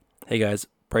Hey guys,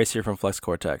 Bryce here from Flex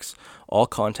Cortex. All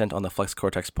content on the Flex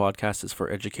Cortex podcast is for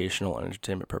educational and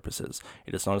entertainment purposes.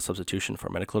 It is not a substitution for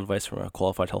medical advice from a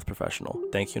qualified health professional.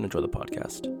 Thank you and enjoy the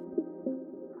podcast.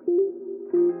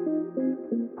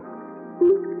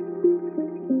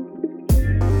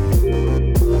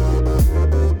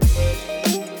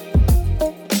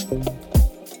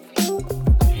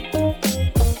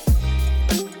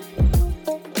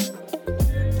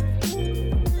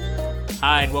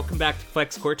 Hi, and welcome back to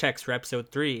Flex Cortex for episode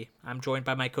 3. I'm joined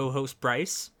by my co-host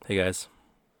Bryce. Hey guys.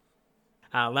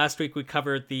 Last week we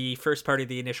covered the first part of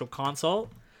the initial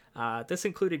consult. This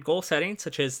included goal setting,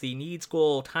 such as the needs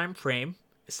goal time frame,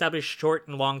 establish short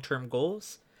and long-term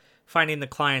goals, finding the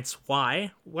client's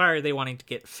why are they wanting to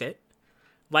get fit,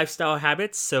 lifestyle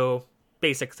habits, so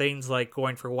basic things like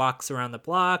going for walks around the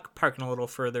block, parking a little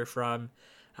further from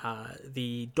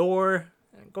the door,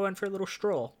 and going for a little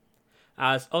stroll.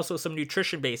 Also some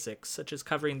nutrition basics, such as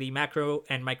covering the macro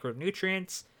and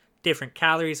micronutrients, different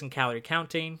calories and calorie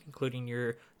counting, including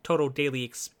your total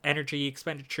daily energy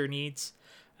expenditure needs,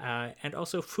 and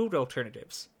also food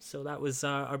alternatives. So that was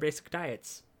our basic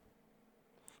diets.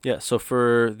 Yeah, so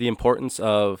for the importance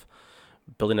of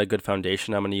building a good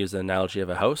foundation, I'm going to use the analogy of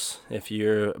a house. If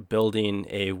you're building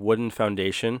a wooden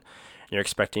foundation and you're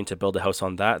expecting to build a house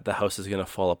on that, the house is going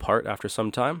to fall apart after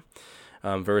some time.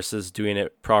 Versus doing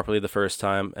it properly the first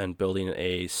time and building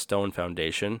a stone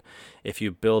foundation. If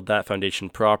you build that foundation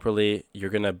properly,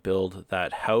 you're going to build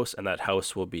that house, and that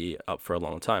house will be up for a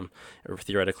long time. Or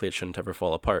theoretically, it shouldn't ever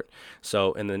fall apart.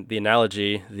 So in the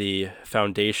analogy, the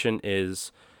foundation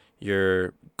is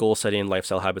your goal setting,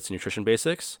 lifestyle habits, and nutrition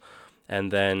basics.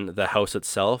 And then the house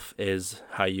itself is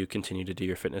how you continue to do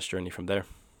your fitness journey from there.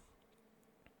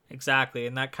 Exactly,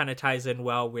 and that kind of ties in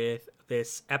well with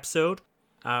this episode.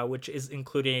 Which is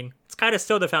including, it's kind of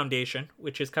still the foundation,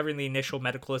 which is covering the initial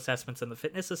medical assessments and the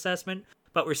fitness assessment,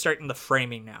 but we're starting the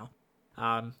framing now.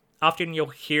 Often you'll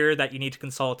hear that you need to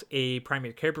consult a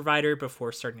primary care provider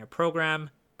before starting a program,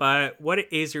 but what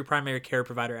is your primary care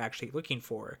provider actually looking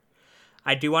for?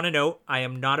 I do want to note, I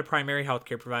am not a primary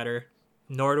healthcare provider,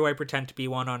 nor do I pretend to be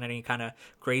one on any kind of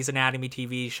Grey's Anatomy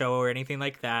TV show or anything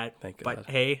like that. Thank God. But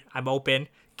hey, I'm open.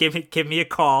 Give me a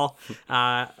call.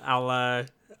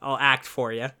 I'll act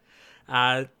for you.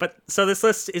 But so this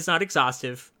list is not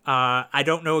exhaustive. I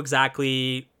don't know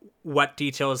exactly what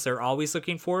details they're always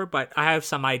looking for, but I have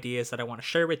some ideas that I want to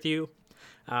share with you.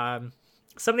 Some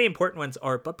of the important ones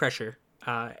are blood pressure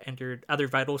and your other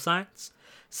vital signs.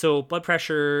 So blood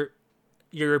pressure,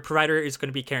 your provider is going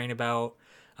to be caring about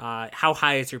how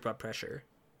high is your blood pressure.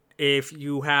 If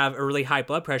you have a really high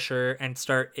blood pressure and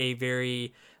start a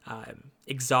very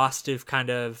exhaustive kind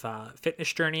of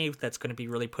fitness journey that's going to be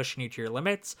really pushing you to your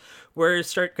limits, we're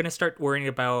going to start worrying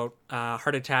about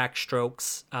heart attack,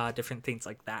 strokes, different things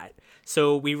like that.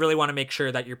 So we really want to make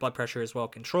sure that your blood pressure is well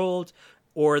controlled,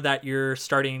 or that you're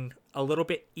starting a little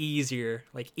bit easier,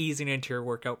 like easing into your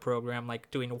workout program,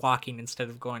 like doing walking instead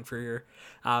of going for your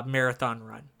marathon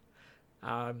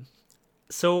run.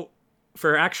 So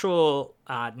for actual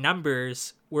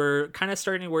numbers, we're kind of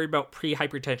starting to worry about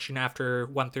pre-hypertension after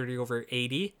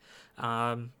 130/80.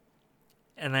 And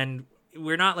then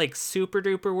we're not like super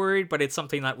duper worried, but it's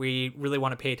something that we really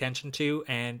want to pay attention to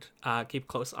and keep a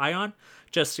close eye on,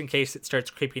 just in case it starts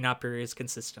creeping up or is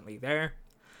consistently there.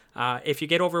 If you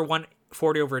get over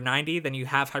 140/90, then you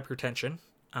have hypertension,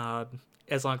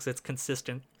 as long as it's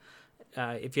consistent.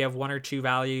 If you have one or two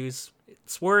values,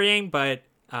 it's worrying, but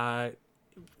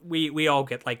we all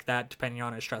get like that depending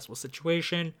on a stressful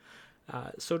situation.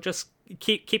 So just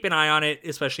keep an eye on it,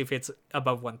 especially if it's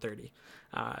above 130,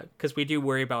 because we do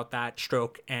worry about that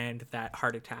stroke and that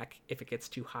heart attack if it gets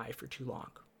too high for too long.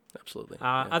 Absolutely.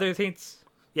 Other things,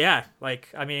 yeah, like,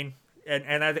 I mean,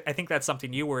 and I think that's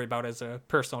something you worry about as a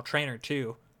personal trainer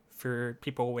too, for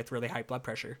people with really high blood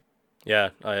pressure.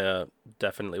 Yeah, I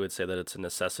definitely would say that it's a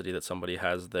necessity that somebody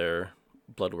has their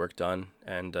blood work done.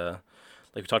 And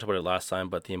like we talked about it last time,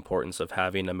 but the importance of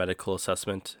having a medical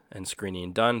assessment and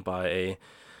screening done by a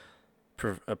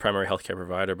primary healthcare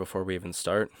provider before we even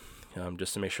start,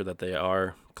 just to make sure that they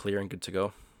are clear and good to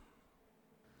go.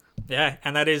 Yeah,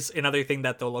 and that is another thing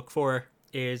that they'll look for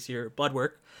is your blood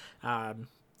work, and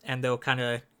they'll kind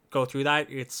of go through that.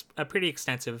 It's a pretty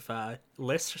extensive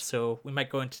list, so we might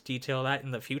go into detail that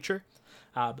in the future.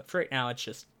 But for right now, it's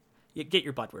just you get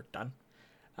your blood work done.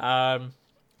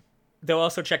 They'll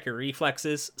also check your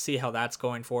reflexes, see how that's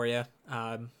going for you.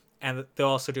 And they'll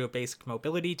also do a basic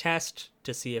mobility test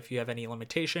to see if you have any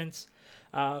limitations,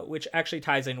 which actually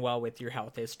ties in well with your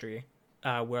health history,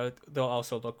 where they'll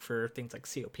also look for things like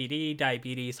COPD,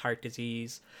 diabetes, heart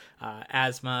disease,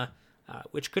 asthma,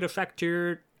 which could affect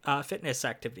your fitness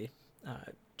activity,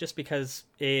 just because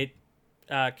it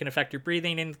can affect your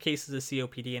breathing in cases of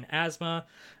COPD and asthma,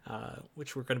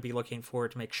 which we're going to be looking for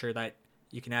to make sure that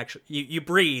you can actually you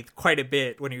breathe quite a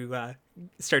bit when you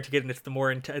start to get into the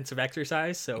more intensive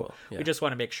exercise. So we just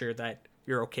want to make sure that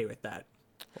you're okay with that.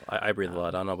 Well, I breathe a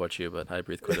lot. I don't know about you, but I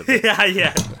breathe quite a bit.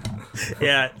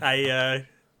 Yeah.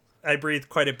 I breathe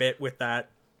quite a bit with that.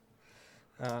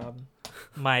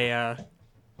 My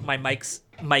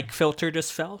mic filter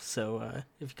just fell, so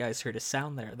if you guys heard a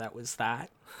sound there, that was that.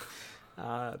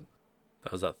 That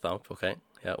was that thump. Okay.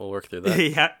 Yeah, we'll work through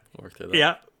that.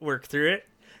 Work through it.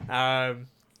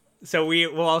 So we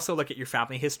will also look at your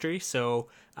family history. So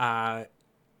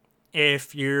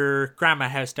if your grandma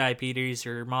has diabetes,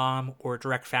 or your mom or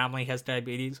direct family has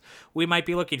diabetes, we might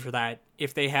be looking for that.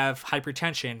 If they have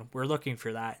hypertension, we're looking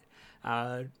for that.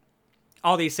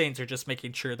 All these things are just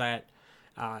making sure that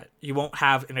you won't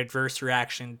have an adverse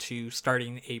reaction to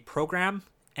starting a program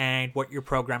and what your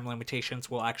program limitations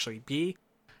will actually be.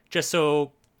 Just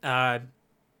so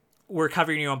we're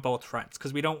covering you on both fronts,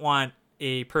 because we don't want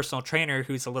a personal trainer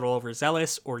who's a little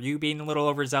overzealous, or you being a little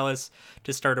overzealous,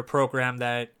 to start a program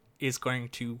that is going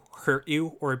to hurt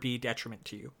you or be detriment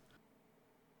to you.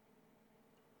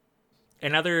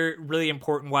 Another really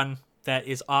important one that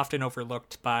is often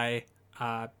overlooked by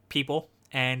people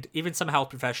and even some health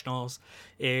professionals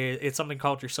is it's something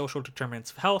called your social determinants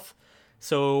of health.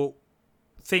 So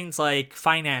things like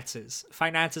finances.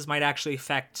 Finances might actually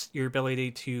affect your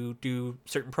ability to do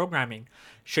certain programming.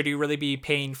 Should you really be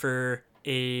paying for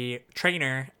a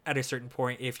trainer at a certain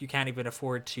point if you can't even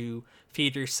afford to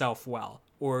feed yourself well,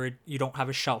 or you don't have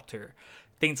a shelter?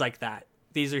 Things like that.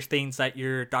 These are things that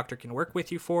your doctor can work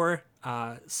with you for.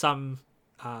 Some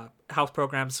health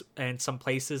programs and some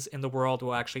places in the world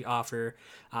will actually offer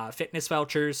fitness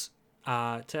vouchers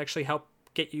to actually help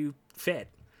get you fit,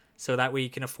 so that way you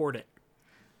can afford it.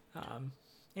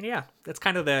 And yeah, that's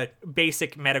kind of the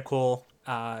basic medical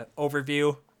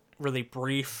overview. Really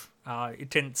brief. It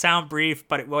didn't sound brief,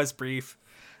 but it was brief.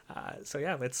 So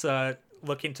yeah, let's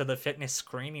look into the fitness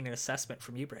screening and assessment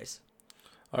from you, Bryce.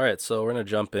 All right, so we're going to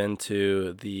jump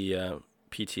into the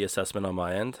PT assessment on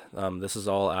my end. This is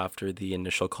all after the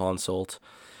initial consult,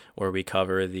 where we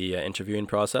cover the interviewing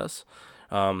process.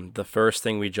 The first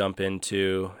thing we jump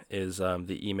into is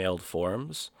the emailed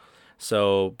forms.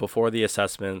 So before the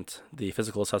assessment, the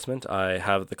physical assessment, I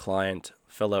have the client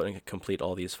fill out and complete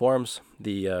all these forms.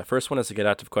 The first one is a Get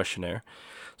Active questionnaire.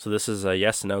 So this is a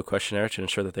yes/no questionnaire to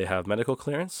ensure that they have medical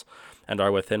clearance and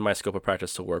are within my scope of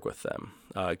practice to work with them.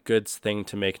 Good thing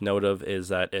to make note of is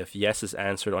that if yes is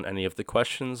answered on any of the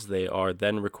questions, they are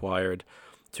then required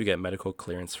to get medical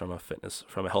clearance from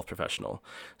a health professional.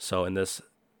 So in this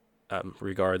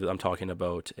regard, I'm talking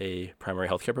about a primary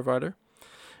healthcare provider.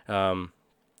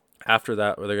 After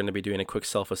that, they're going to be doing a quick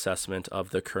self-assessment of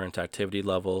the current activity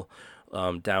level,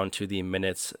 down to the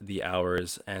minutes, the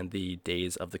hours, and the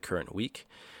days of the current week.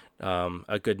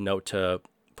 A good note to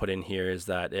put in here is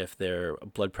that if their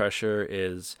blood pressure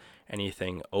is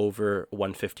anything over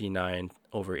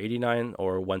 159/89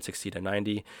 or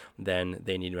 160/90, then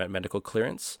they need medical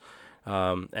clearance.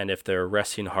 And if their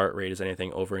resting heart rate is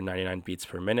anything over 99 beats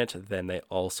per minute, then they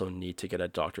also need to get a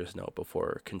doctor's note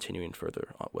before continuing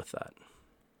further with that.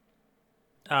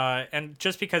 And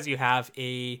just because you have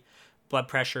a blood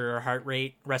pressure or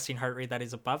resting heart rate that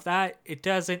is above that, it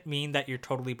doesn't mean that you're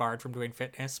totally barred from doing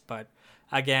fitness. But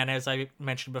again, as I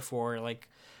mentioned before, like,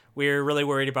 we're really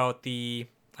worried about the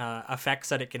effects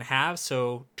that it can have.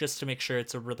 So just to make sure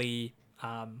it's a really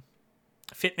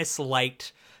fitness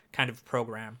light kind of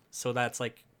program. So that's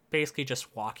like basically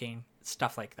just walking,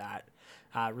 stuff like that.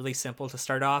 Really simple to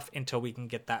start off until we can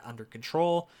get that under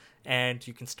control, and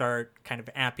you can start kind of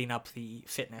amping up the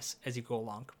fitness as you go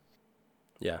along.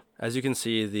 Yeah, as you can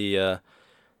see, the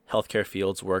healthcare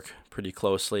fields work pretty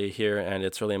closely here, and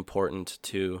it's really important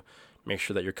to make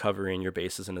sure that you're covering your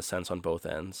bases in a sense on both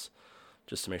ends,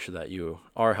 just to make sure that you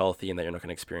are healthy and that you're not going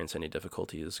to experience any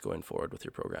difficulties going forward with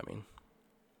your programming.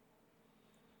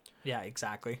 Yeah,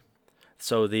 exactly.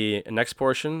 So the next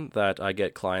portion that I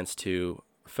get clients to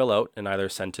fill out and either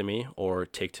send to me or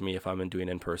take to me if I'm doing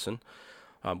in person,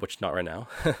 which not right now,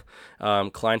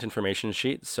 client information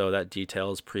sheet. So that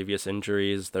details previous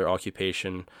injuries, their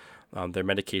occupation, their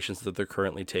medications that they're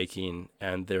currently taking,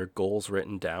 and their goals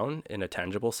written down in a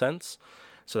tangible sense.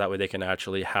 So that way they can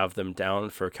actually have them down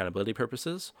for accountability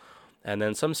purposes. And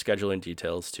then some scheduling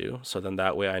details too. So then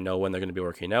that way I know when they're going to be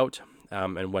working out,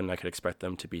 and when I could expect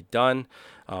them to be done.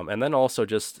 And then also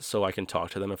just so I can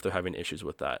talk to them if they're having issues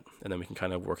with that. And then we can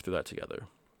kind of work through that together.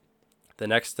 The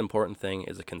next important thing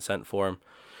is a consent form.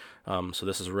 So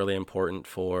this is really important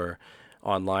for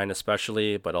online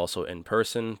especially, but also in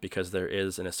person, because there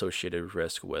is an associated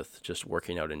risk with just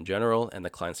working out in general, and the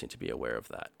clients need to be aware of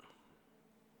that.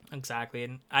 Exactly.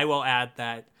 And I will add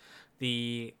that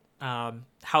the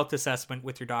health assessment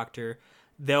with your doctor,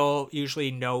 they'll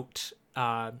usually note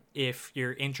if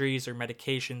your injuries or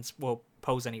medications will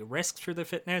pose any risks for the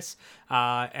fitness.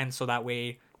 And so that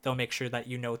way they'll make sure that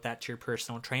you note that to your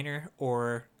personal trainer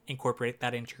or incorporate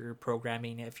that into your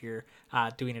programming if you're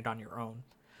doing it on your own.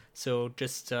 So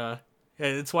just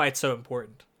it's why it's so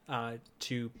important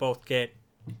to both get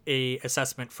a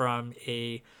assessment from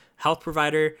a health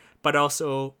provider, but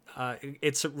also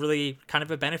it's really kind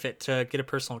of a benefit to get a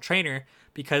personal trainer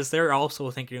because they're also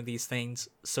thinking of these things.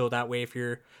 So that way, if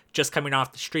you're just coming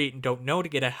off the street and don't know to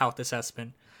get a health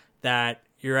assessment, that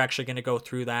you're actually going to go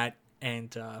through that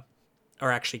and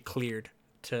are actually cleared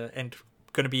to and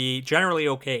going to be generally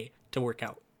okay to work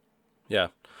out. Yeah.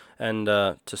 And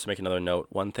just to make another note,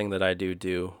 one thing that I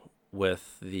do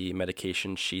with the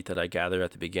medication sheet that I gather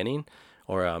at the beginning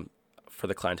or for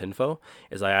the client info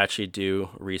is I actually do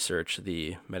research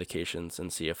the medications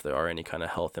and see if there are any kind of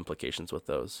health implications with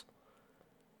those.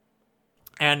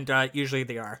 And usually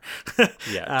they are.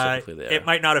 Yeah, typically they are. It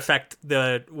might not affect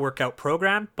the workout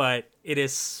program, but it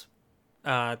is.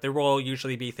 There will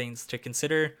usually be things to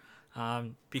consider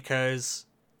because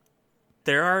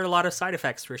there are a lot of side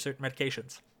effects for certain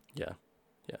medications. Yeah.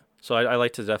 So I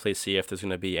like to definitely see if there's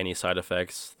going to be any side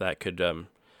effects that could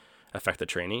affect the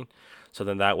training. So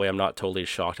then that way I'm not totally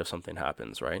shocked if something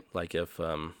happens, right? Like if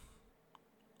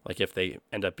they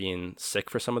end up being sick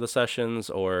for some of the sessions,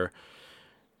 or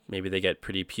maybe they get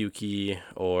pretty pukey,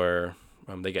 or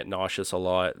they get nauseous a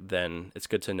lot, then it's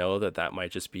good to know that that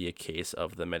might just be a case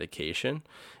of the medication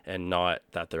and not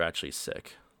that they're actually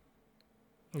sick.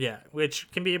 Yeah,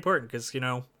 which can be important because,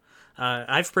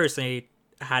 I've personally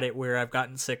had it where I've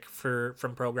gotten sick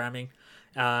from programming,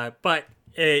 but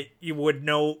you wouldn't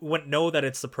know that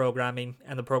it's the programming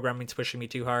and the programming's pushing me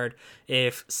too hard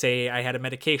if, say, I had a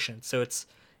medication. So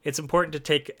it's important to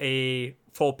take a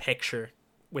full picture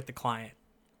with the client.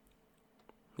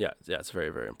 Yeah, it's very,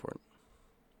 very important.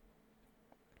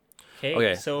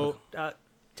 Okay. So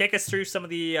take us through some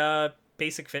of the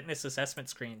basic fitness assessment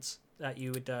screens that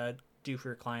you would do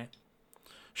for a client.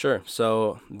 Sure.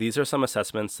 So these are some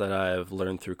assessments that I've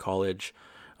learned through college,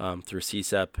 through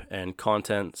CSEP, and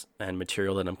content and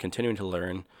material that I'm continuing to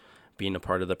learn being a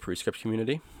part of the Prescript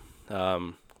community.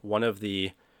 One of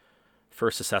the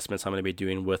first assessments I'm going to be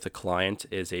doing with a client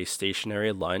is a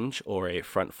stationary lunge or a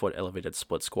front foot elevated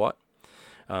split squat.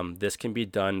 This can be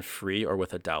done free or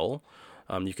with a dowel.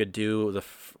 You could do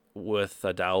with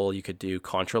a dowel, you could do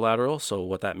contralateral. So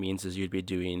what that means is you'd be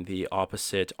doing the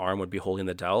opposite arm would be holding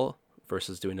the dowel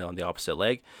versus doing it on the opposite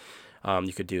leg.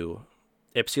 You could do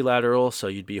ipsilateral, so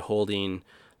you'd be holding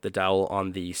the dowel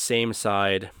on the same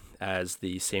side as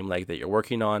the same leg that you're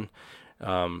working on.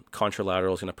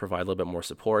 Contralateral is going to provide a little bit more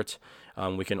support.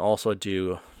 We can also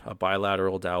do a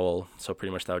bilateral dowel, so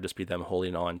pretty much that would just be them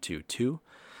holding on to two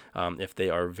if they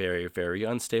are very, very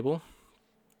unstable.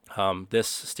 This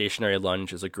stationary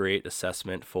lunge is a great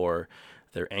assessment for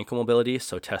their ankle mobility,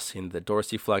 so testing the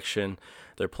dorsiflexion,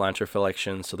 their plantar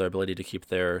flexion, so their ability to keep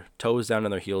their toes down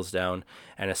and their heels down,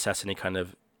 and assess any kind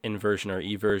of inversion or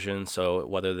eversion, so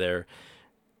whether their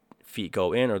feet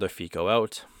go in or their feet go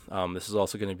out. This is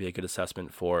also going to be a good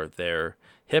assessment for their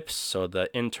hips, so the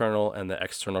internal and the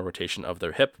external rotation of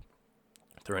their hip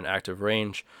through an active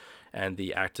range, and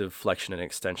the active flexion and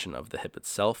extension of the hip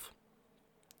itself.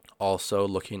 Also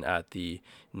looking at the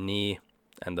knee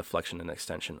and the flexion and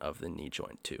extension of the knee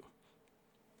joint too.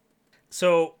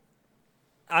 So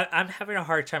I'm having a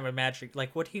hard time imagining,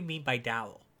 like, what do you mean by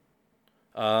dowel?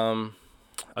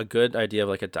 A good idea of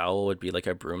like a dowel would be like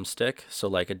a broomstick. So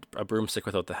like a broomstick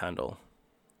without the handle.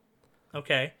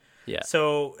 Okay. Yeah.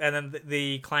 So, and then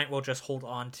the client will just hold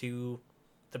on to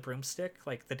the broomstick,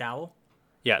 like the dowel?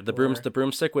 Yeah, the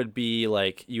broomstick would be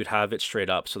like you'd have it straight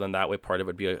up, so then that way part of it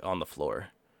would be on the floor.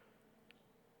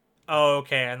 Oh,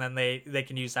 okay. And then they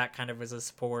can use that kind of as a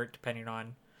support depending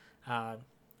on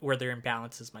where their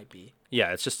imbalances might be.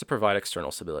 Yeah, it's just to provide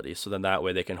external stability. So then that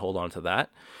way they can hold on to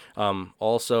that.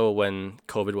 Also, when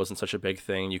COVID wasn't such a big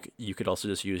thing, you could also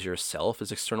just use yourself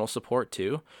as external support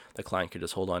too. The client could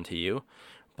just hold on to you.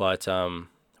 But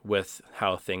with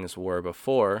how things were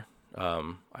before,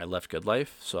 I left Good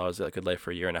Life. So I was at Good Life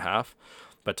for a year and a half.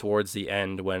 But towards the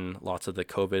end, when lots of the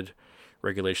COVID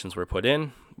regulations were put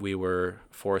in, we were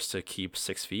forced to keep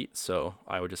 6 feet. So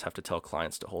I would just have to tell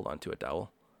clients to hold on to a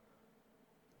dowel.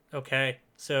 Okay.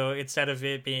 So instead of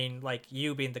it being like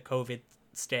you being the COVID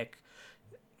stick,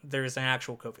 there's an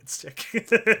actual COVID stick.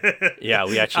 Yeah,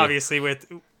 we actually obviously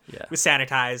with Yeah. was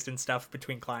sanitized and stuff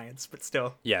between clients, but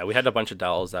still. Yeah, we had a bunch of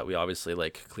dowels that we obviously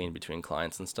like cleaned between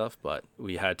clients and stuff, but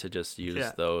we had to just use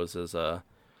Yeah. those as a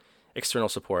external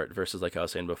support versus like I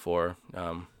was saying before.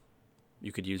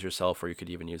 You could use yourself, or you could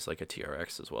even use like a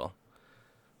TRX as well.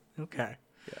 Okay.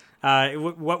 Yeah.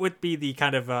 What would be the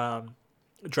kind of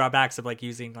drawbacks of like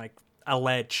using like a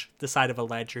ledge, the side of a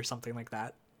ledge or something like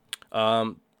that?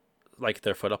 Like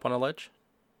their foot up on a ledge.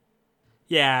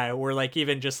 Yeah, or like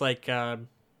even just like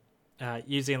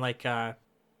using like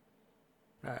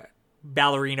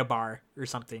ballerina bar or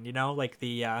something, you know, like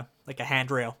the like a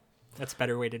handrail. That's a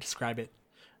better way to describe it.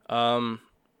 One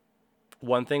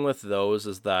thing with those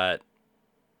is that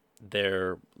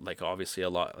they're like obviously a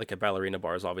lot like a ballerina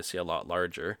bar is obviously a lot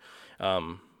larger.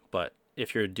 But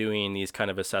if you're doing these kind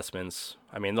of assessments,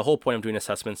 I mean, the whole point of doing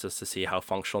assessments is to see how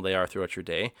functional they are throughout your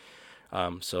day.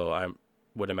 So I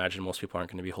would imagine most people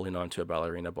aren't going to be holding on to a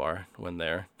ballerina bar when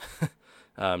they're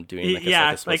doing like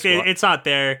Yeah, a split like squat. it's not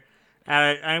there.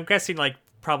 I'm guessing like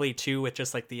probably two with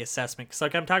just like the assessment. Cause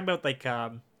like I'm talking about like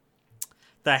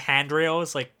the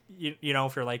handrails, like you know,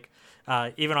 for like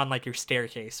even on like your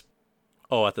staircase.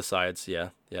 Oh, at the sides,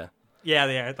 yeah, yeah, Yeah,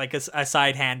 they are like a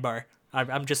side handbar.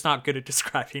 I'm just not good at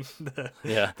describing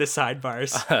yeah. the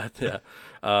sidebars. Yeah.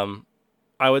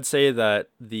 I would say that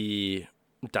the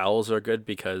dowels are good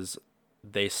because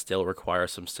they still require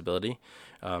some stability.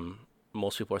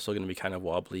 Most people are still going to be kind of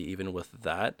wobbly even with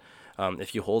that.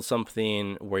 If you hold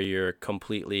something where you're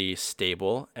completely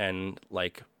stable and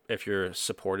like if you're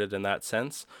supported in that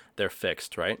sense, they're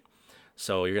fixed, right?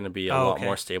 So you're going to be a Oh, lot okay.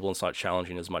 more stable and it's not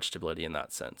challenging as much stability in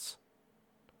that sense.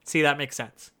 See, that makes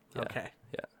sense. Yeah. Okay.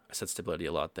 Yeah. I said stability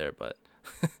a lot there, but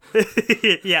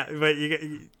Yeah, but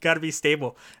you got to be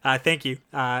stable. Thank you.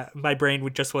 My brain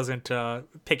just wasn't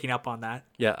picking up on that.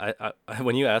 yeah,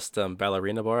 when you asked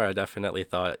ballerina bar, I definitely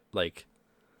thought like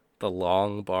the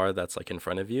long bar that's like in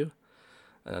front of you,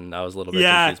 and I was a little bit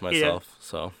Yeah, confused yeah, myself.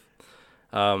 So,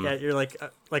 yeah. You're like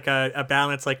a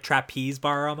balance like trapeze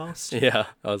bar almost. yeah,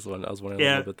 I was wondering a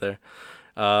Yeah. little bit there.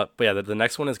 But yeah, the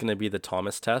next one is going to be the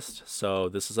Thomas test. So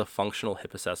this is a functional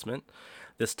hip assessment.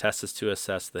 This test is to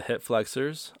assess the hip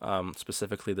flexors,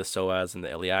 specifically the psoas and the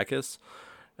iliacus.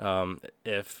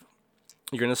 If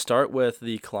you're going to start with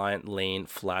the client laying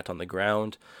flat on the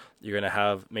ground, you're going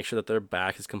to make sure that their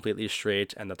back is completely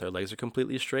straight and that their legs are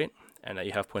completely straight and that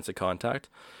you have points of contact.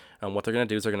 And what they're going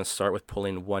to do is they're going to start with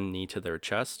pulling one knee to their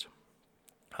chest.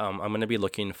 I'm going to be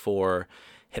looking for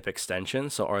hip extension.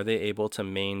 So are they able to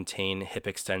maintain hip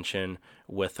extension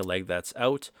with the leg that's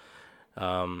out?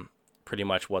 Pretty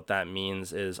much what that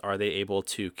means is, are they able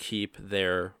to keep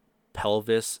their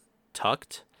pelvis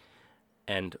tucked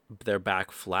and their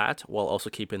back flat while also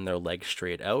keeping their leg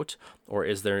straight out, or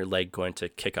is their leg going to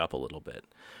kick up a little bit?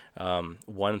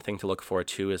 One thing to look for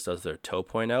too is, does their toe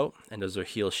point out and does their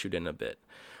heel shoot in a bit?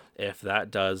 If that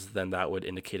does, then that would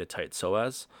indicate a tight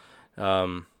psoas.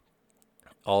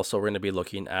 Also, we're going to be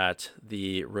looking at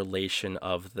the relation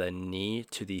of the knee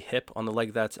to the hip on the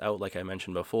leg that's out, like I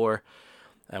mentioned before.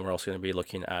 And we're also going to be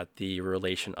looking at the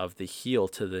relation of the heel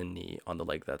to the knee on the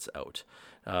leg that's out.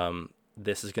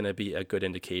 This is going to be a good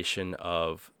indication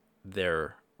of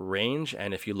their range.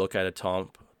 And if you look at a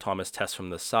Thomas test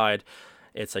from the side,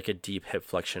 it's like a deep hip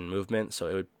flexion movement. So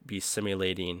it would be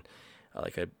simulating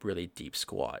like a really deep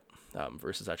squat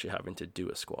versus actually having to do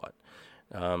a squat.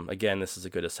 Again, this is a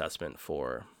good assessment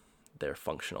for their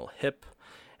functional hip.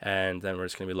 And then we're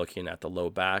just going to be looking at the low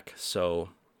back.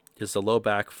 So is the low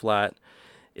back flat?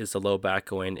 Is the low back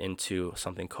going into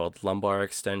something called lumbar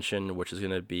extension, which is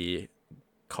going to be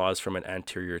caused from an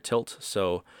anterior tilt?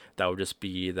 So that would just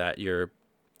be that your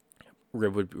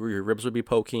ribs would be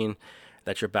poking,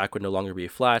 that your back would no longer be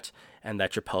flat, and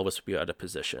that your pelvis would be out of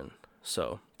position.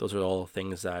 So those are all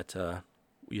things that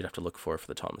you'd have to look for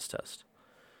the Thomas test.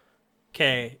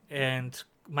 Okay, and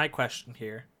my question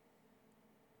here: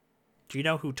 do you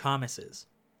know who Thomas is?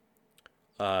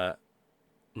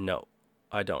 No,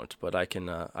 I don't, but I can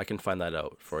find that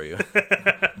out for you.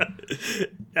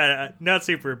 Not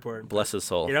super important. Bless his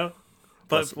soul. You know,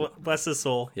 but bless his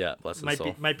soul. Yeah, bless his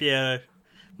soul. Might be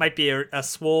a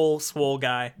swole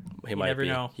guy. He might be.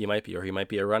 Know. He might be, or he might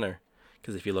be a runner.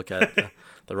 Because if you look at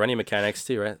the running mechanics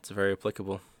too, right, it's very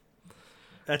applicable.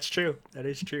 That's true. That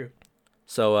is true.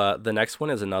 So the next one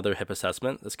is another hip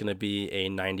assessment. It's going to be a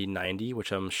 90-90,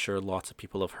 which I'm sure lots of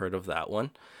people have heard of that one.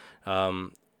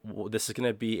 This is going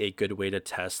to be a good way to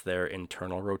test their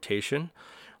internal rotation.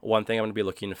 One thing I'm going to be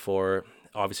looking for,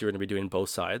 obviously we're going to be doing both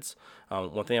sides.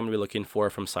 One thing I'm going to be looking for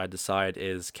from side to side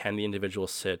is, can the individual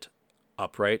sit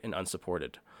upright and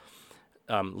unsupported?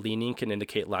 Leaning can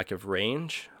indicate lack of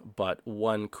range, but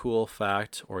one cool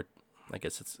fact, or I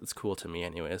guess it's cool to me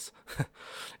anyways,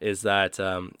 is that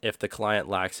if the client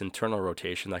lacks internal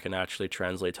rotation, that can actually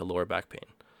translate to lower back pain.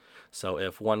 So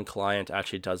if one client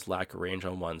actually does lack range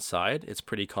on one side, it's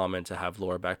pretty common to have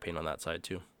lower back pain on that side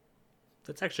too.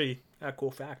 That's actually a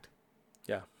cool fact.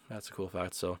 Yeah, that's a cool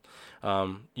fact. So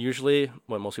usually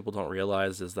what most people don't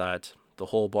realize is that the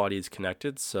whole body is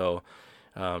connected. So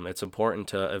it's important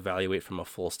to evaluate from a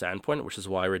full standpoint, which is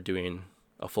why we're doing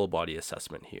a full body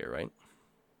assessment here, right?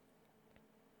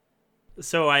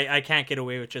 So I can't get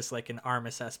away with just like an arm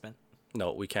assessment.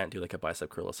 No, we can't do like a bicep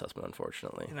curl assessment,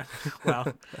 unfortunately.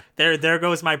 Well, there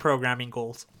goes my programming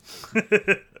goals.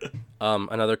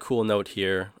 Another cool note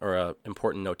here, or a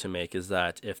important note to make, is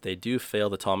that if they do fail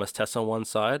the Thomas test on one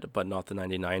side, but not the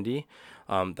 90-90,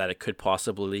 that it could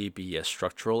possibly be a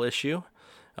structural issue,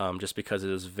 just because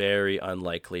it is very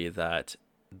unlikely that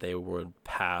they would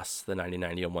pass the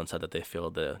 90-90 on one side that they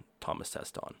failed the Thomas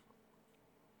test on.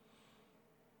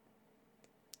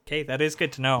 Okay, that is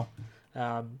good to know.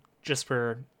 Just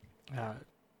for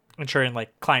ensuring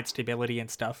like client stability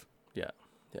and stuff. Yeah.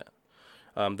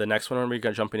 The next one we're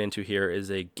jumping into here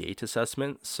is a gait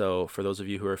assessment. So for those of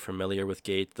you who are familiar with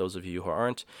gait, those of you who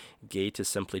aren't, gait is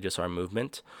simply just our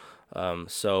movement.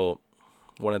 So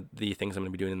one of the things I'm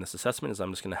going to be doing in this assessment is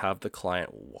I'm just going to have the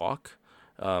client walk.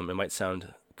 It might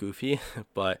sound goofy,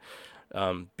 but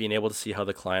being able to see how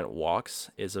the client walks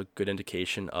is a good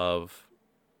indication of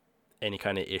any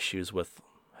kind of issues with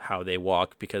how they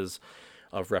walk because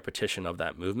of repetition of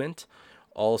that movement.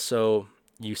 Also,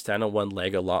 you stand on one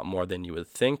leg a lot more than you would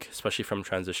think, especially from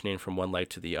transitioning from one leg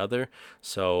to the other.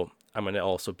 So I'm going to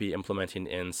also be implementing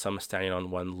in some standing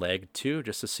on one leg too,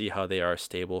 just to see how they are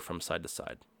stable from side to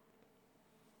side.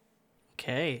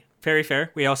 Okay, very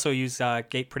fair. We also use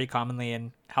gait pretty commonly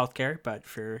in healthcare, but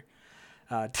for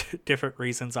different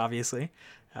reasons, obviously.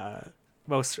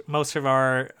 Most of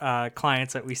our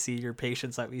clients that we see, or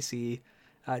patients that we see,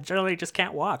 generally just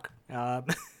can't walk,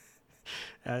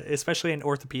 especially in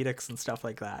orthopedics and stuff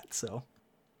like that. So,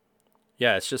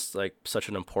 yeah, it's just like such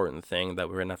an important thing that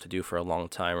we're gonna have to do for a long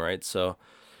time, right? So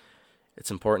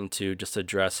it's important to just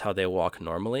address how they walk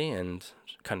normally and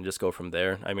kind of just go from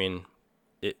there. I mean,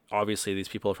 obviously these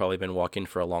people have probably been walking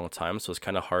for a long time, so it's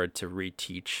kind of hard to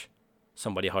reteach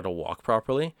somebody how to walk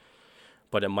properly.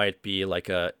 But it might be like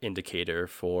a indicator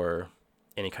for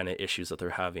any kind of issues that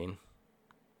they're having.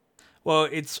 well,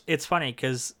 it's funny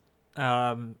because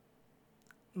not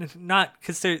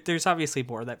because there's obviously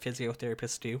more that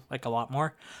physiotherapists do, like a lot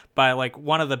more, but like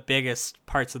one of the biggest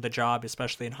parts of the job,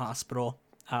 especially in hospital,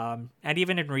 and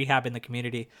even in rehab in the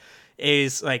community,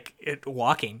 is like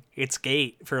walking. It's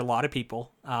gait for a lot of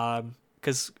people,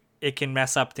 because it can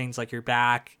mess up things like your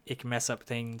back. It can mess up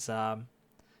things.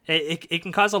 It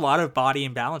can cause a lot of body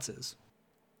imbalances.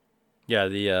 Yeah,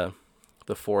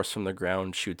 the force from the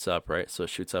ground shoots up, right? So it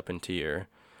shoots up into your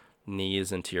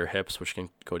knees, into your hips, which can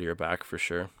go to your back for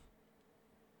sure.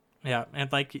 Yeah,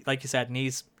 and like you said,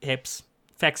 knees, hips,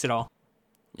 affects it all.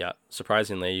 Yeah,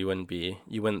 surprisingly, you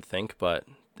wouldn't think, but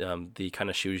the kind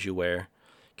of shoes you wear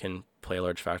can play a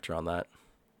large factor on that.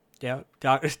 Yeah,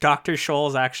 Dr.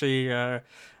 Scholl's actually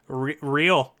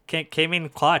real came in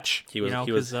clutch. He was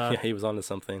he was onto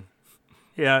something.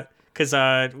 Yeah, because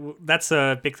that's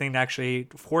a big thing actually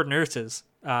for nurses.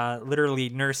 Literally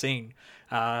nursing.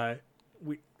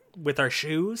 With our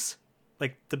shoes,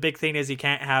 like the big thing is you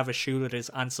can't have a shoe that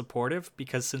is unsupportive,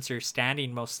 because since you're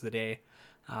standing most of the day,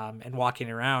 and walking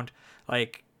around,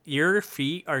 like your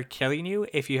feet are killing you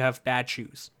if you have bad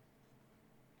shoes.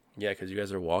 Yeah, because you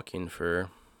guys are walking for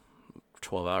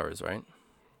 12 hours, right?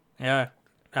 Yeah,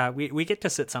 we get to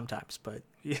sit sometimes, but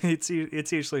it's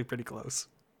usually pretty close.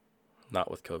 Not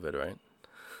with COVID, right?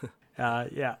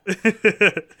 Yeah,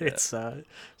 it's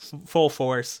full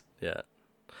force. Yeah.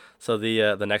 So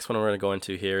the next one we're going to go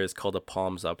into here is called a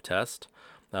palms up test.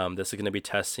 This is going to be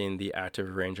testing the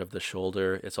active range of the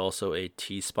shoulder. It's also a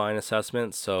T-spine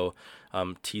assessment. So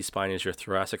T-spine is your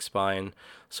thoracic spine.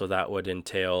 So that would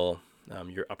entail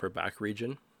your upper back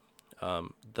region.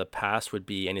 The pass would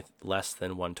be any less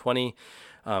than 120.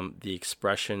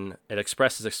 It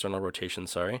expresses external rotation,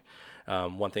 sorry.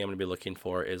 One thing I'm going to be looking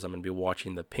for is I'm going to be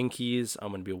watching the pinkies. I'm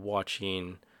going to be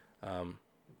watching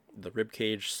the rib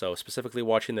cage. So specifically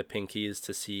watching the pinkies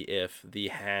to see if the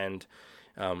hand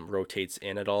rotates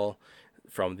in at all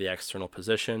from the external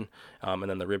position. And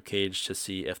then the rib cage to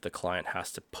see if the client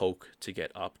has to poke to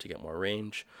get up to get more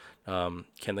range.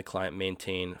 Can the client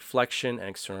maintain flexion and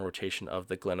external rotation of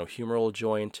the glenohumeral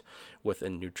joint with a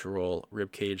neutral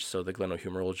rib cage? So the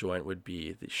glenohumeral joint would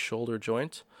be the shoulder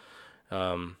joint.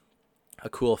 A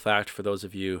cool fact for those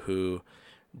of you who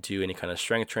do any kind of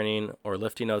strength training or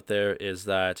lifting out there is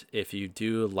that if you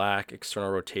do lack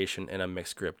external rotation in a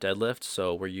mixed grip deadlift,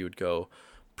 so where you would go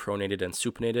pronated and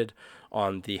supinated,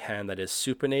 on the hand that is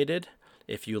supinated,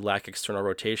 if you lack external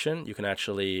rotation, you can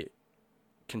actually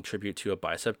contribute to a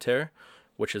bicep tear,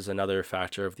 which is another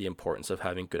factor of the importance of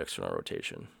having good external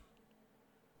rotation.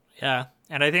 Yeah,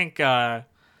 and I think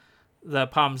the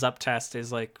palms up test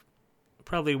is like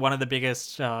probably one of the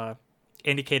biggest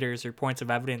indicators or points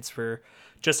of evidence for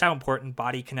just how important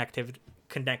body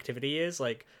connectivity is.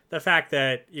 Like the fact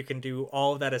that you can do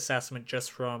all of that assessment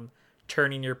just from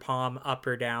turning your palm up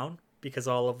or down because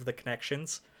all of the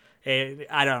connections. I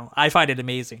don't know. I find it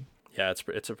amazing. Yeah,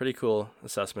 it's a pretty cool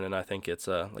assessment, and I think it's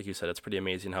like you said, it's pretty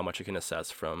amazing how much you can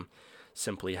assess from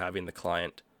simply having the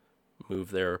client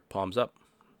move their palms up,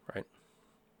 right?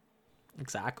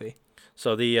 Exactly.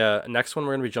 So the next one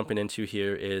we're going to be jumping into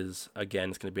here is, again,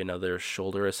 it's going to be another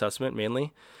shoulder assessment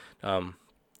mainly.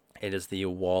 It is the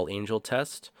wall angel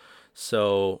test.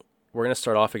 So we're going to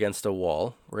start off against a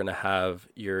wall. We're going to have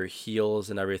your heels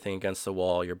and everything against the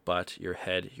wall, your butt, your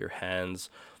head, your hands,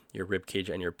 your rib cage,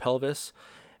 and your pelvis.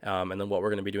 And then what we're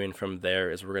going to be doing from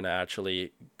there is we're going to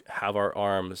actually have our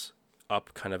arms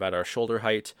up kind of at our shoulder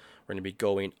height. We're going to be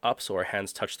going up so our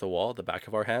hands touch the wall, the back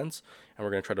of our hands, and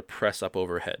we're going to try to press up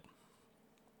overhead.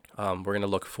 We're going to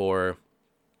look for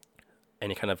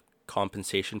any kind of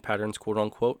compensation patterns, quote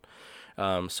unquote.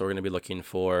 So we're going to be looking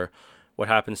for what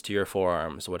happens to your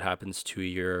forearms, what happens to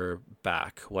your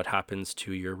back, what happens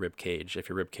to your rib cage if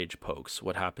your rib cage pokes,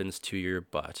 what happens to your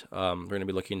butt. We're going to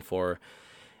be looking for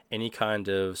any kind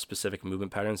of specific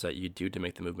movement patterns that you do to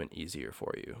make the movement easier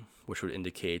for you, which would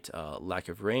indicate lack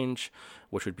of range,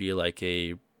 which would be like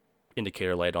a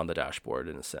indicator light on the dashboard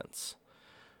in a sense.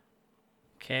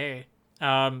 Okay.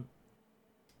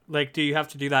 Like, do you have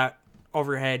to do that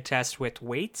overhead test with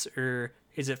weights, or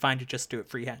is it fine to just do it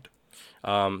freehand?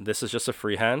 This is just a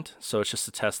freehand, so it's just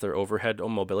to test their overhead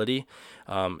mobility.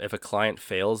 If a client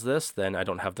fails this, then I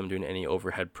don't have them doing any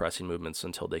overhead pressing movements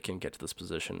until they can get to this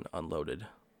position unloaded.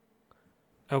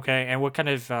 Okay, and what kind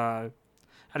of, I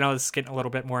know this is getting a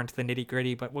little bit more into the nitty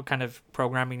gritty, but what kind of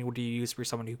programming would you use for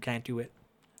someone who can't do it?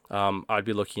 I'd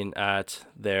be looking at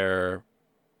their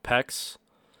pecs,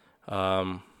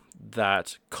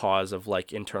 that cause of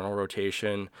like internal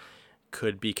rotation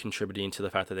could be contributing to the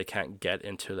fact that they can't get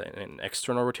into an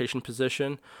external rotation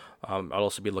position. I'd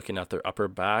also be looking at their upper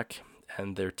back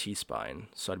and their T-spine.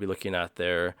 So I'd be looking at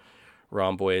their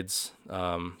rhomboids,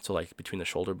 so like between the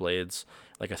shoulder blades,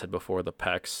 like I said before, the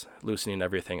pecs, loosening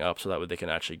everything up so that way they can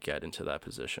actually get into that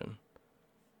position.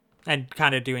 And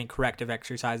kind of doing corrective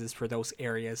exercises for those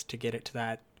areas to get it to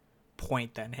that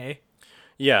point then, hey?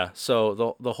 Yeah,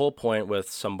 so the whole point with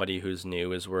somebody who's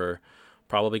new is we're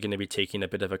probably going to be taking a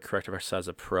bit of a corrective exercise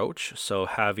approach, so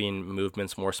having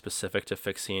movements more specific to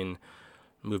fixing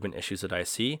movement issues that I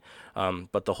see.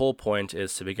 But the whole point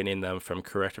is to be getting them from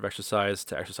corrective exercise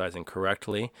to exercising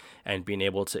correctly and being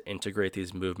able to integrate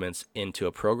these movements into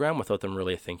a program without them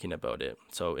really thinking about it.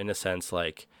 So in a sense,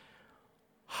 like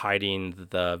hiding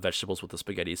the vegetables with the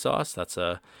spaghetti sauce. That's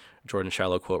a Jordan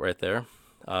Shallow quote right there.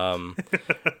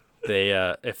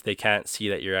 If they can't see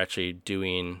that you're actually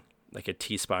doing like a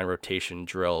T-spine rotation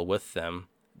drill with them,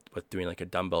 with doing like a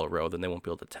dumbbell row, then they won't be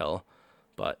able to tell.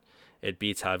 But it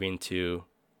beats having to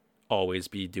always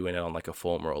be doing it on like a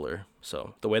foam roller.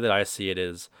 So the way that I see it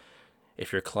is,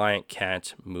 if your client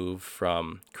can't move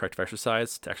from corrective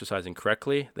exercise to exercising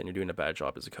correctly, then you're doing a bad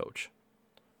job as a coach.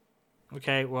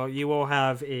 Okay, well, you will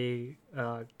have a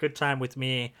good time with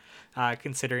me,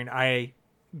 considering I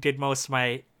did most of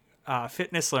my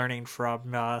fitness learning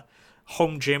from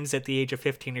home gyms at the age of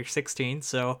 15 or 16.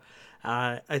 So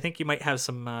I think you might have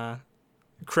some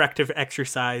corrective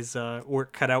exercise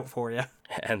work cut out for you.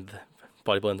 And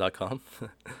bodybuilding.com.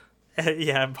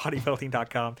 Yeah,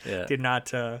 bodybuilding.com. Yeah. Did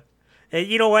not.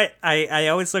 You know what? I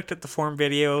always looked at the form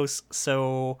videos,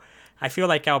 so I feel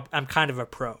like I'm kind of a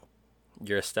pro.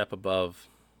 You're a step above.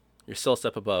 You're still a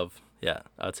step above. Yeah,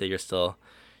 I would say you're still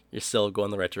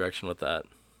going the right direction with that.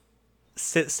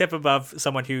 Step above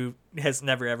someone who has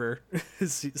never ever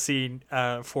seen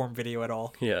a form video at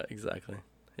all. Yeah, exactly.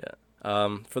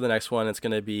 Yeah. For the next one, it's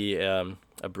going to be a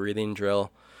breathing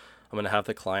drill. I'm going to have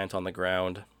the client on the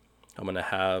ground. I'm going to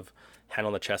have hand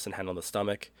on the chest and hand on the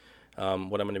stomach. What I'm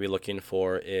going to be looking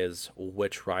for is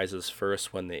which rises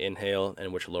first when they inhale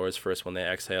and which lowers first when they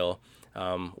exhale.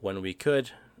 When we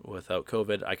could, without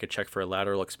COVID, I could check for a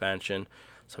lateral expansion,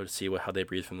 so to see how they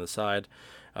breathe from the side.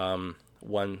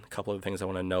 One couple of things I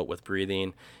want to note with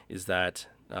breathing is that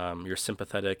you're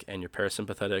sympathetic and you're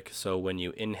parasympathetic. So when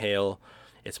you inhale,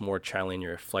 it's more channeling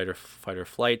your fight or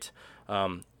flight.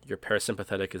 your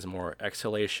parasympathetic is more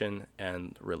exhalation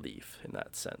and relief in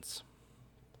that sense.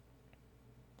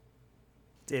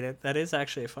 That is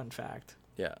actually a fun fact.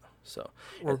 Yeah. So,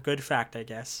 or good fact, I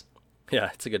guess. Yeah,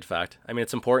 it's a good fact. I mean,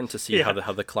 it's important to see Yeah.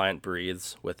 how the client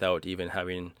breathes without even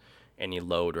having any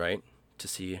load, right? To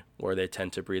see where they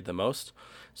tend to breathe the most.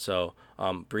 So,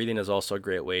 breathing is also a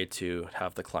great way to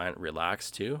have the client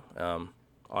relax too.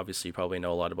 Obviously, you probably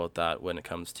know a lot about that when it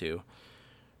comes to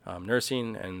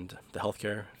nursing and the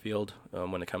healthcare field,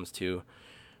 when it comes to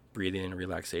breathing and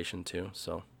relaxation too.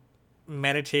 So,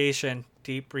 Meditation,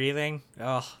 deep breathing.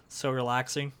 Oh, so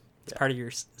relaxing. It's yeah. part of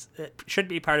your. It should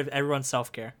be part of everyone's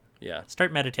self-care. Yeah.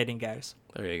 Start meditating, guys.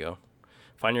 There you go.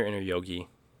 Find your inner yogi,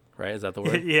 right? Is that the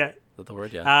word? Yeah. Is that the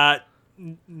word? Yeah.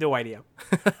 No idea.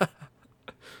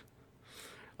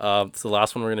 So the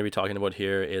last one we're going to be talking about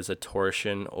here is a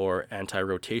torsion or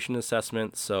anti-rotation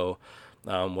assessment. So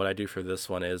what I do for this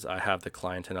one is I have the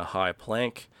client in a high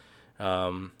plank,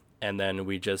 and then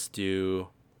we just do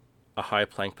a high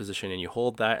plank position, and you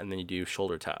hold that, and then you do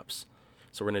shoulder taps.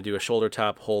 So we're going to do a shoulder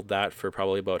tap, hold that for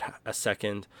probably about a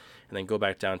second, and then go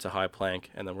back down to high plank,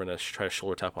 and then we're going to try to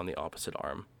shoulder tap on the opposite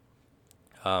arm.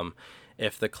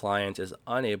 If the client is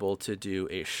unable to do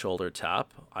a shoulder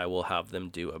tap, I will have them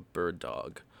do a bird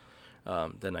dog.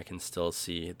 Then I can still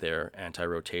see their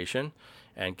anti-rotation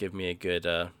and give me a good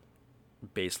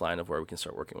baseline of where we can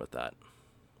start working with that.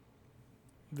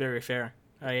 Very fair.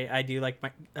 I do like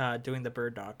my doing the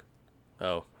bird dog.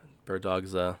 Oh, bird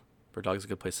dog's a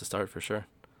good place to start for sure.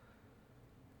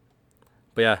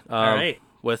 But yeah, All right.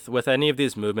 with any of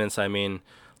these movements, I mean,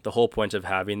 the whole point of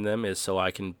having them is so I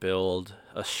can build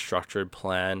a structured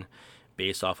plan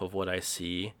based off of what I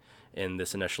see in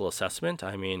this initial assessment.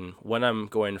 I mean, when I'm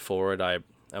going forward, I'm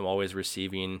always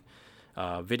receiving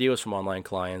videos from online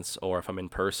clients, or if I'm in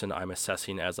person, I'm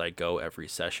assessing as I go every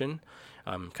session.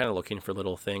 I'm kind of looking for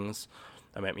little things.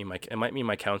 It might mean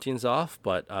my counting's off,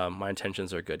 but my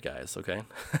intentions are good, guys. Okay,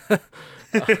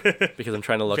 because I'm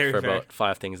trying to look Very for fair. about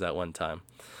 5 things at one time.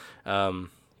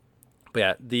 But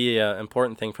yeah, the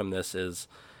important thing from this is,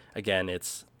 again,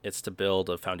 it's to build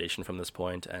a foundation from this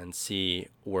point and see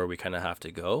where we kind of have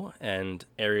to go and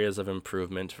areas of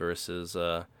improvement versus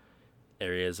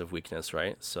areas of weakness,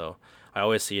 right? So I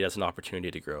always see it as an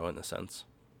opportunity to grow in a sense.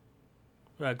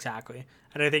 Exactly.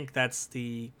 And I think that's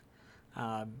the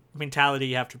mentality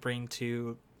you have to bring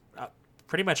to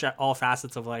pretty much all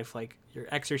facets of life, like your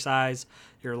exercise,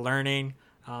 your learning,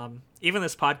 even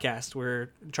this podcast. We're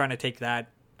trying to take that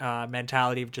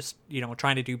mentality of just,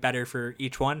 trying to do better for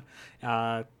each one.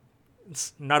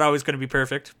 It's not always going to be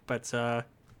perfect, but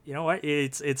you know what?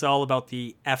 It's all about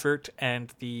the effort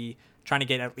and the trying to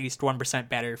get at least 1%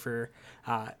 better for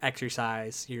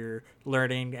exercise, your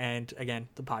learning, and again,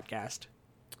 the podcast.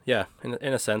 Yeah, in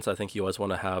a sense, I think you always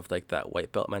want to have like that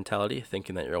white belt mentality,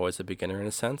 thinking that you're always a beginner in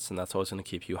a sense, and that's always going to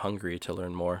keep you hungry to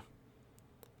learn more.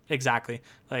 Exactly.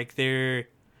 Like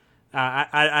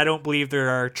I don't believe there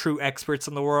are true experts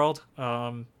in the world.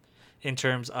 In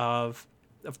terms of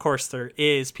course, there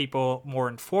is people more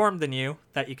informed than you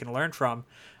that you can learn from,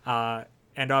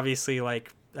 and obviously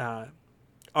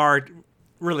are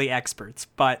really experts.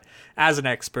 But as an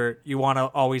expert, you want to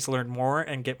always learn more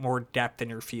and get more depth in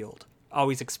your field.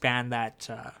 Always expand that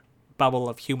bubble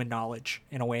of human knowledge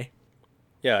in a way.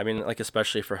 Yeah, I mean, like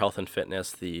especially for health and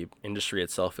fitness, the industry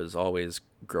itself is always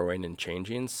growing and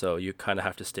changing, so you kind of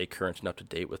have to stay current and up to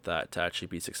date with that to actually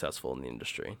be successful in the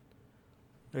industry.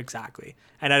 Exactly.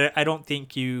 And I don't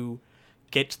think you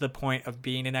get to the point of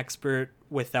being an expert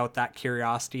without that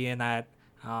curiosity and that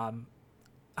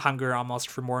hunger almost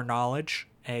for more knowledge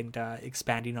and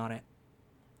expanding on it.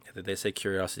 Yeah, they say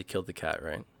curiosity killed the cat,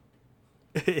 right?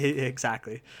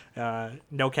 Exactly.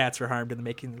 No cats were harmed in the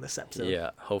making of this episode. Yeah,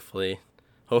 hopefully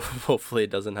it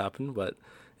doesn't happen, but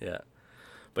yeah.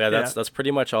 But yeah, that's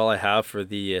pretty much all I have for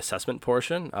the assessment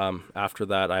portion. After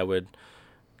that, I would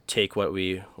take what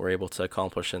we were able to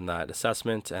accomplish in that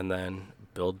assessment and then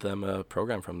build them a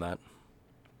program from that.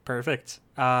 Perfect.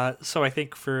 So I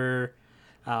think for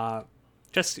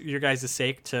just your guys'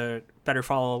 sake to better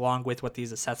follow along with what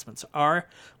these assessments are,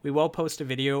 we will post a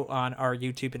video on our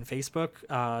YouTube and Facebook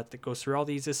that goes through all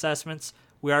these assessments.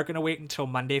 We are going to wait until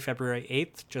Monday, February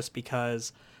 8th, just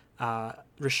because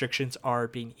restrictions are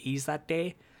being eased that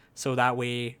day. So that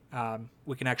way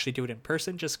we can actually do it in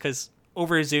person, just because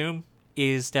over Zoom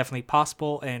is definitely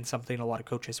possible and something a lot of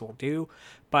coaches will do.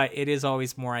 But it is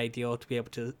always more ideal to be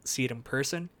able to see it in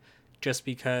person, just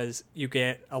because you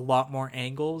get a lot more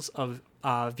angles of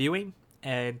viewing,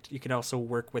 and you can also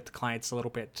work with the clients a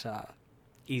little bit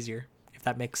easier, if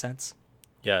that makes sense.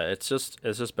 Yeah, it's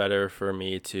just better for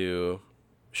me to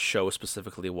show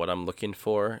specifically what I'm looking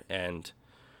for and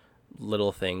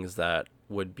little things that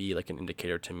would be like an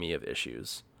indicator to me of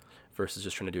issues versus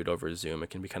just trying to do it over Zoom. It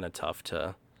can be kind of tough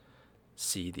to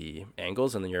see the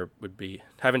angles, and then would be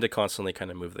having to constantly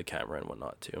kind of move the camera and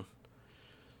whatnot too.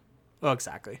 Well,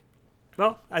 exactly.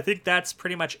 Well, I think that's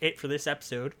pretty much it for this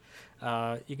episode.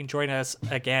 You can join us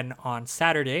again on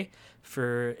Saturday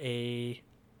for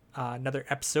another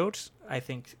episode. I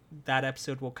think that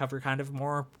episode will cover kind of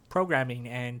more programming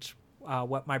and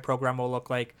what my program will look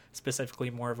like, specifically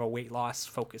more of a weight loss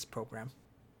focused program.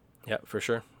 Yeah, for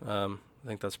sure. I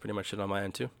think that's pretty much it on my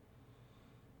end too.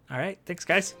 All right. Thanks,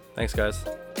 guys. Thanks, guys.